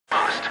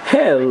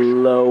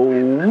Hello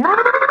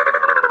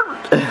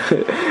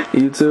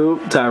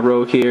YouTube,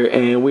 Tyro here,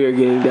 and we are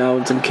getting down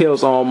with some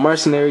Killzone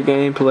Mercenary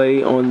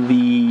gameplay on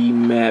the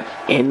map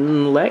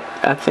Inlet,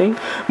 I think.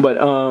 But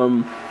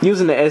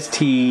using the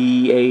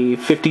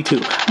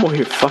STA-52. I'm over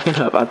here fucking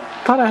up. I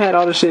thought I had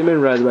all this shit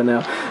memorized by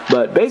now.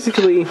 But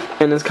basically,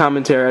 in this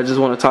commentary, I just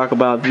want to talk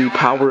about the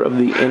power of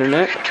the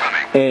internet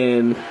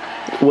and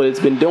what it's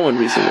been doing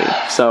recently.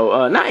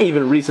 So not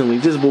even recently,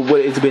 just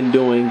what it's been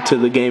doing to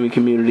the gaming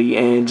community,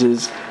 and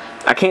just,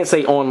 I can't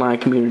say online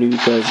community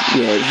because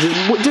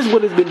just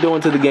what it's been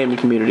doing to the gaming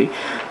community.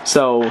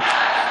 So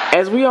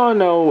as we all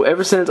know,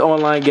 ever since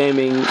online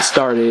gaming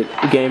started,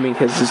 gaming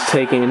has just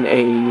taken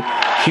a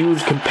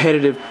huge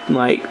competitive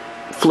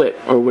flip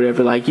or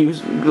whatever.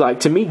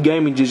 To me,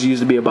 gaming just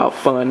used to be about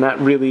fun, not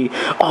really,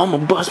 oh, I'm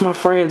gonna bust my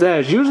friend's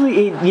ass.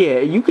 Usually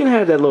you can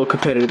have that little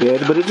competitive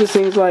edge, but it just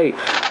seems like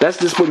that's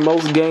just what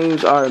most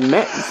games are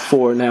meant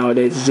for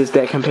nowadays. It's just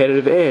that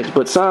competitive edge.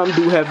 But some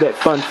do have that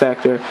fun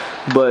factor,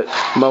 but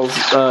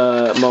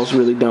most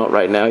really don't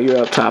right now. You're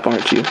up top,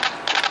 aren't you?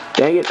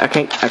 Dang it, I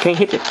can't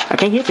hit it. I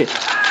can't hit it.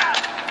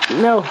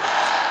 No.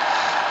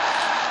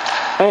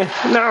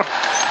 No.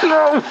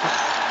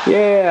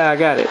 Yeah, I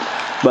got it.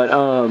 But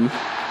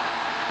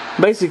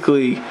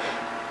basically,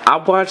 I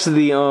watched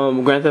the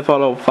Grand Theft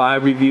Auto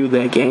 5 review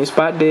that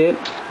GameSpot did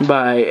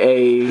by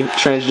a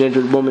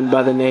transgendered woman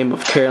by the name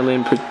of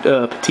Carolyn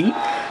Petit,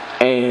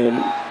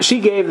 and she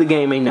gave the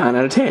game a 9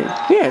 out of 10.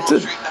 Yeah,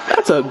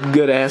 that's a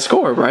good ass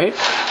score, right?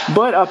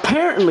 But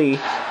apparently,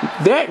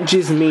 that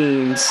just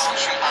means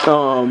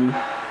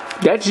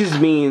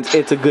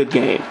it's a good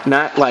game.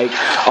 Not like,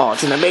 oh,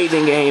 it's an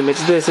amazing game,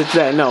 it's this, it's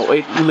that. No,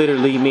 it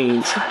literally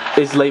means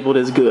it's labeled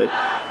as good.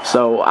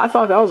 So I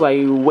thought, I was like,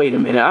 wait a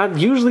minute.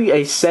 Usually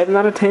a 7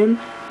 out of 10,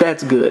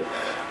 that's good.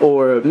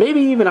 Or maybe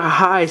even a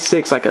high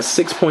 6, like a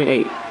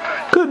 6.8.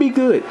 Could be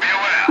good.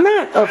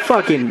 Not a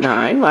fucking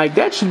 9. Like,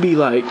 that should be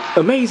like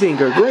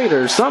amazing or great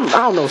or something.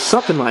 I don't know,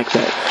 something like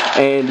that.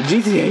 And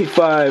GTA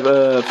 5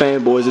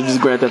 fanboys, or just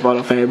Grand Theft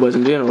Auto fanboys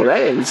in general, that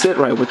didn't sit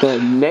right with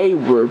them. They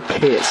were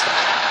pissed.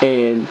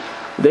 And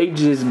they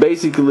just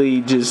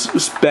basically just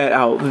spat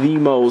out the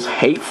most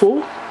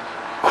hateful,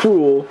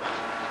 cruel.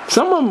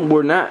 Some of them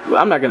were not,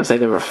 I'm not going to say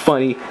they were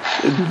funny.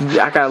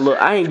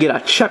 I ain't get a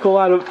chuckle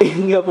out of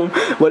any of them.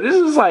 But this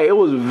is like, it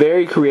was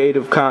very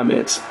creative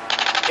comments.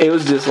 It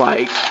was just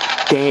like,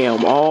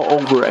 damn, all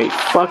over a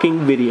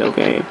fucking video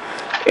game.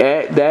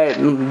 That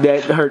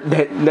hurt.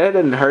 That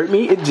didn't hurt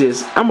me. It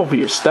just, I'm over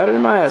here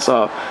stuttering my ass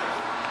off.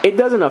 It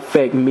doesn't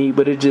affect me,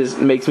 but it just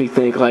makes me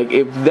think, like,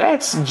 if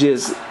that's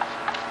just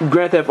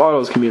Grand Theft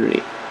Auto's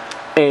community,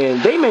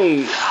 and they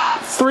made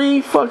not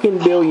 $3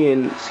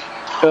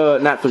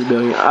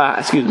 billion,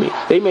 excuse me,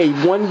 they made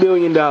 $1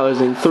 billion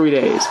in 3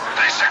 days.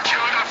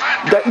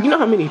 You know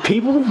how many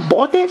people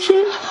bought that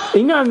shit?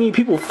 You know how many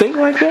people think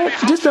like that?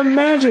 Just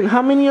imagine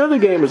how many other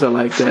gamers are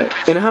like that,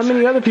 and how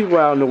many other people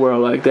out in the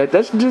world like that.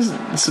 That's just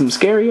some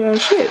scary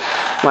ass shit.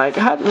 Like,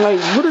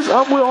 what is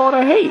up with all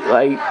the hate?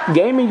 Like,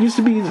 gaming used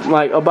to be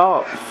like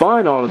about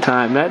fun all the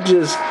time, not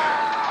just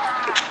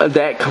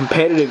that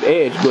competitive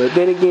edge. But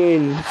then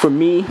again, for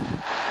me,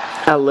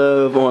 I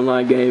love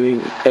online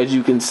gaming. As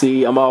you can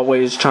see, I'm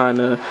always trying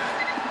to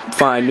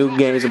find new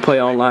games to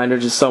play online. They're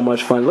just so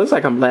much fun. It looks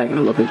like I'm lagging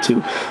a little bit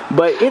too,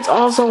 but it's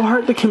also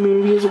hurt the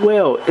community as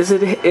well. As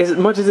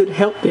much as it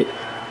helped it,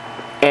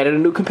 added a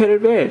new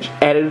competitive edge.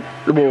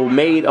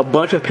 Made a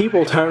bunch of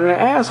people turn into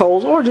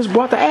assholes, or just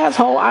brought the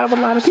asshole out of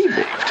a lot of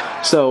people.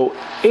 So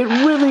it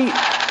really,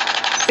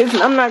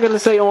 I'm not gonna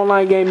say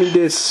online gaming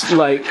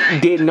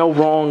did no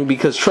wrong,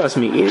 because trust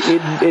me,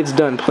 it's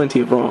done plenty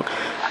of wrong.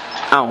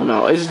 I don't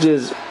know. It's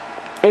just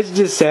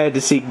sad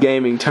to see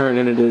gaming turn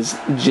into this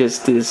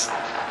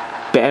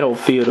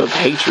battlefield of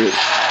hatred.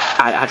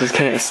 I just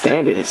can't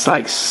stand it. It's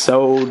like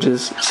so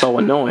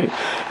annoying.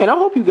 And I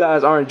hope you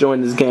guys are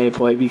enjoying this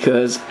gameplay,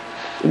 because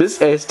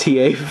this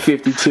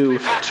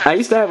STA-52, I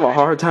used to have a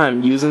hard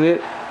time using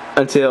it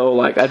until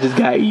I just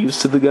got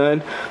used to the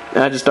gun,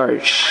 and I just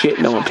started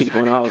shitting on people,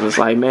 and I was just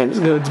like, man, this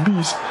gun's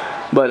beast.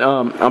 But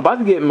I'm about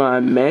to get my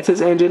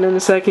Mantis engine in a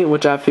second,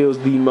 which I feel is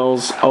the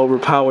most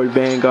overpowered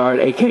Vanguard,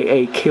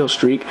 aka kill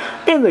streak,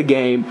 in the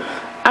game.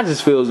 I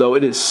just feel as though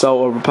it is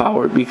so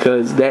overpowered,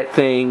 because that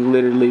thing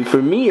literally,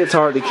 for me, it's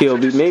hard to kill.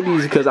 Maybe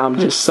it's because I'm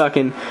just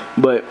sucking,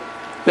 but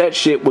that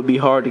shit would be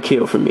hard to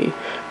kill for me.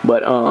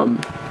 But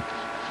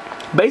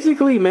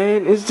basically,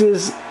 man, it's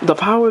just the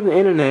power of the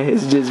internet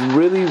has just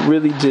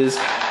really just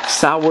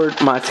soured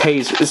my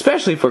taste,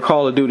 especially for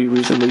Call of Duty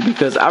recently,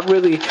 because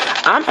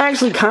I'm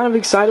actually kind of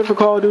excited for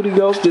Call of Duty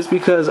Ghosts, just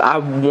because I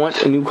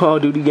want a new Call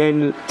of Duty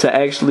game to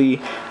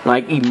actually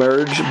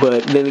emerge.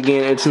 But then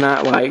again, it's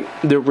not like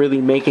they're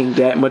really making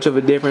that much of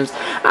a difference.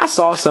 I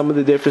saw some of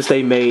the difference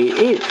they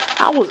made.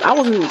 I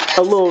wasn't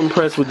a little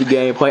impressed with the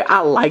gameplay. I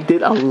liked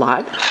it a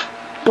lot,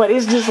 but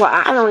it's just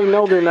like, I already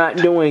know they're not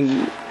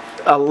doing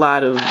a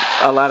lot of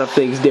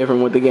things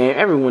different with the game.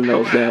 Everyone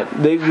knows that.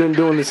 They've been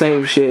doing the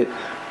same shit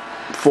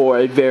for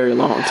a very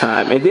long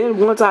time. And then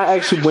once I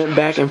actually went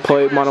back and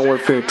played Modern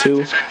Warfare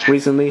 2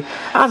 recently,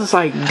 I was just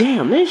like,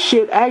 damn, this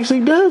shit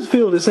actually does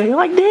feel the same.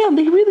 Like, damn,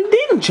 they really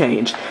didn't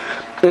change.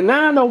 And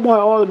now I know why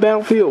all the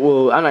Battlefield,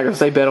 well, I'm not going to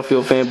say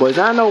Battlefield fanboys,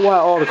 I know why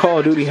all the Call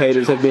of Duty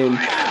haters have been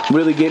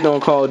really getting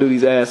on Call of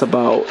Duty's ass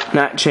about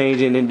not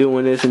changing and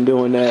doing this and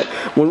doing that.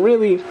 When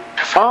really,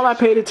 all I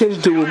paid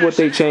attention to with what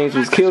they changed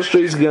was kill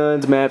streaks,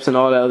 guns, maps, and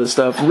all that other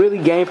stuff. Really,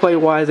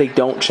 gameplay-wise, they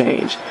don't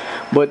change.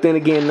 But then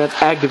again, that's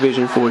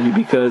Activision for you,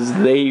 because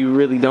they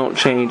really don't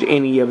change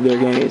any of their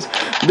games.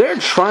 They're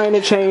trying to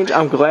change,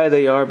 I'm glad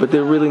they are, but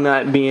they're really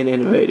not being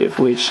innovative,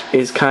 which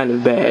is kind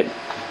of bad.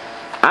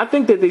 I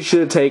think that they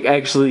should take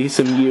actually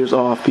some years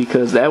off,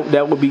 because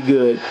that would be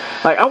good.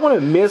 Like, I want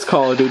to miss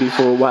Call of Duty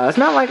for a while. It's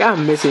not like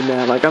I'm missing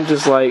that. Like, I'm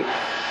just like,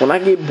 when I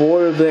get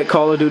bored of that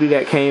Call of Duty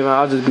that came out,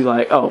 I'll just be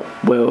like, oh,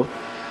 well,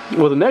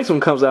 the next one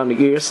comes out in a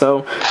year,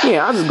 so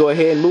yeah, I'll just go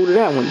ahead and move to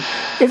that one.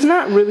 It's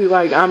not really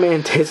like I'm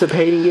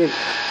anticipating it.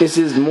 It's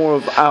just more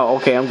of, oh,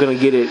 okay, I'm gonna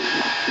get it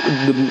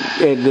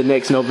the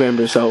next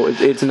November, so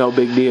it's no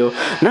big deal.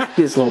 Not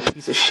this little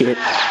piece of shit.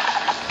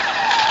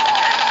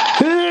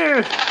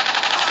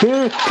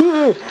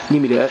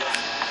 Give me that.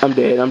 I'm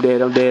dead.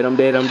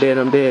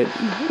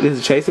 Is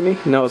it chasing me?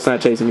 No, it's not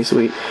chasing me,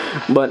 sweet.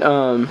 But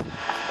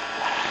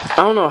I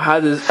don't know how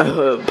this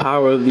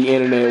power of the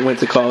internet went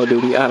to Call of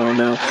Duty. I don't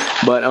know.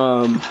 But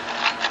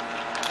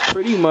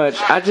pretty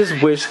much, I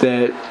just wish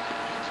that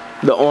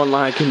the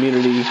online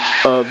community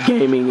of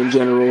gaming in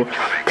general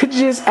could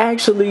just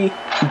actually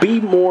be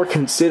more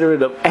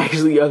considerate of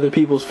actually other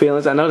people's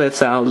feelings. I know that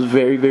sounds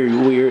very, very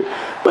weird,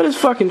 but it's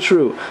fucking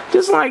true.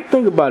 Just like,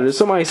 think about it. If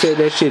somebody said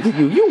that shit to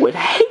you, you would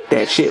hate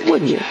that shit,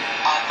 wouldn't you?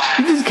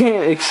 You just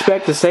can't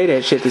expect to say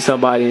that shit to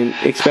somebody and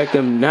expect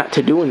them not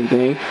to do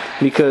anything,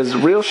 because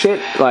real shit,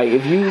 like,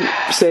 if you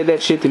said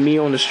that shit to me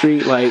on the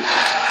street, like,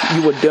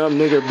 you a dumb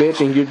nigger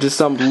bitch and you're just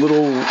some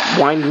little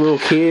whiny little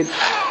kid,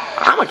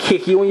 I'ma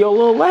kick you in your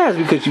little ass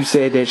because you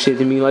said that shit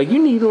to me. Like,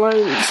 you need to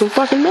learn some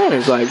fucking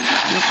manners. Like,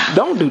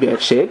 don't do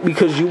that shit,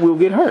 because you will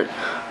get hurt.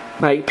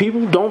 Like,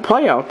 people don't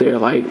play out there.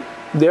 Like,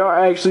 there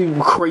are actually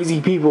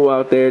crazy people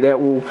out there that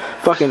will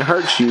fucking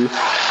hurt you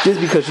just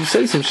because you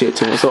say some shit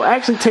to them. So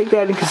actually take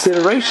that in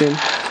consideration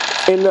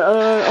in the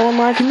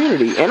online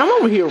community. And I'm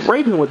over here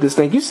raping with this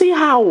thing. You see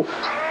how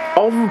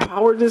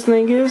overpowered this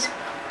thing is?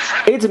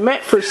 It's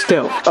meant for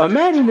stealth.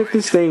 Imagine if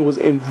this thing was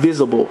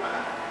invisible.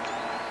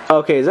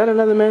 Okay, is that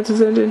another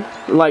Mantis engine?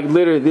 Like,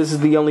 literally, this is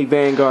the only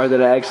Vanguard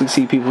that I actually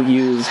see people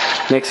use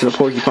next to the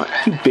Porcupine.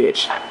 You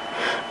bitch.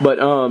 But,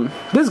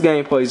 this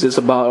gameplay is just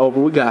about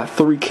over. We got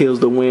 3 kills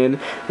to win.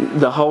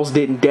 The host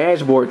didn't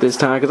dashboard this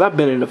time, because I've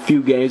been in a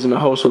few games and the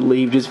host would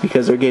leave just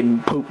because they're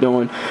getting pooped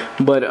on.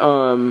 But,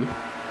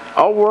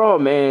 overall,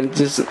 man,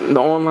 just the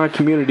online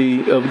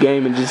community of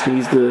gaming just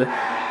needs to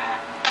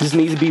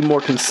be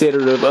more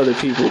considerate of other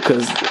people,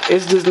 because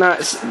it's just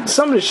not,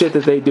 some of the shit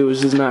that they do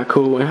is just not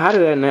cool. And how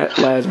did that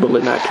last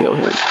bullet not kill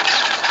him?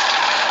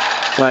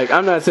 Like,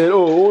 I'm not saying,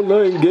 oh,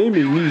 online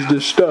gaming needs to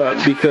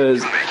stop,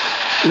 because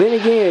then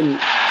again,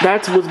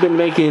 that's what's been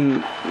making,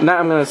 not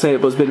I'm going to say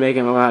what's been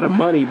making a lot of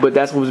money, but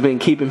that's what's been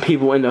keeping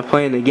people into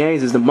playing the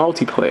games is the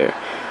multiplayer.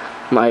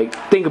 Like,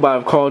 think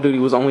about if Call of Duty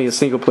was only a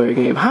single player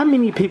game. How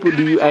many people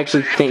do you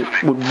actually think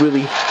would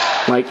really,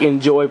 like,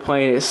 enjoy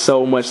playing it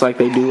so much like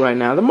they do right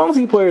now? The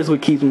multiplayer is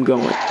what keeps them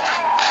going.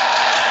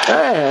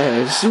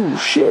 Ooh,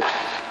 shit.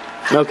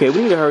 Okay,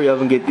 we need to hurry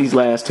up and get these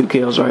last 2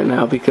 kills right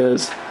now,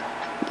 because,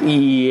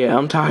 yeah,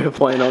 I'm tired of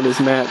playing on this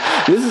map.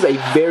 This is a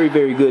very,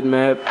 very good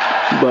map,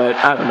 but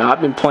I don't know.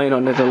 I've been playing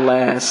on it the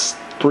last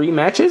 3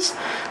 matches.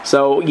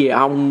 So,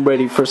 yeah, I'm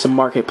ready for some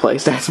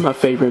Marketplace. That's my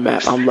favorite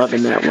map. I'm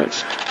loving that one.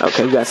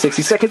 Okay, we got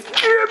 60 seconds.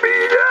 Give me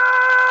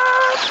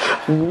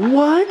that!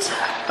 What?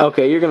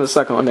 Okay, you're going to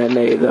suck on that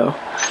nade, though.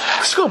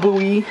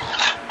 Skabooey.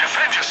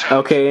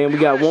 Okay, and we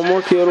got 1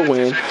 more kill to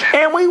win.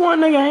 And we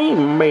won the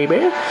game,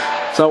 baby.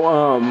 So,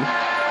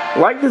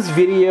 like this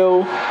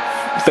video,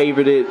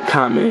 favorite it,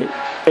 comment.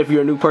 If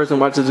you're a new person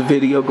watching this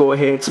video, go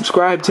ahead,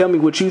 subscribe, tell me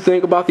what you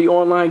think about the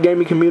online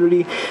gaming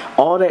community,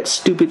 all that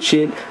stupid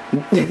shit.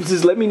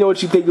 Just let me know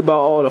what you think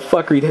about all the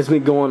fuckery that's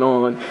been going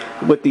on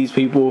with these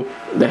people,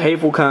 the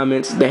hateful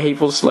comments, the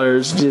hateful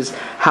slurs, just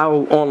how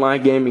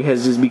online gaming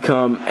has just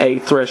become a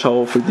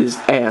threshold for these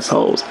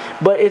assholes.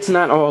 But it's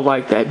not all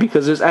like that,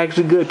 because there's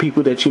actually good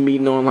people that you meet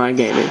in online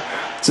gaming.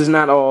 This is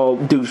not all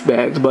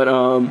douchebags, but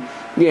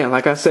yeah,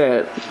 like I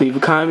said, leave a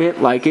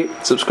comment, like it,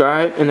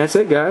 subscribe, and that's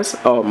it, guys.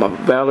 Oh, my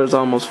Valor's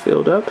almost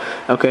filled up.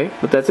 Okay,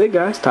 but that's it,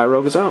 guys.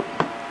 Tyrogue is out.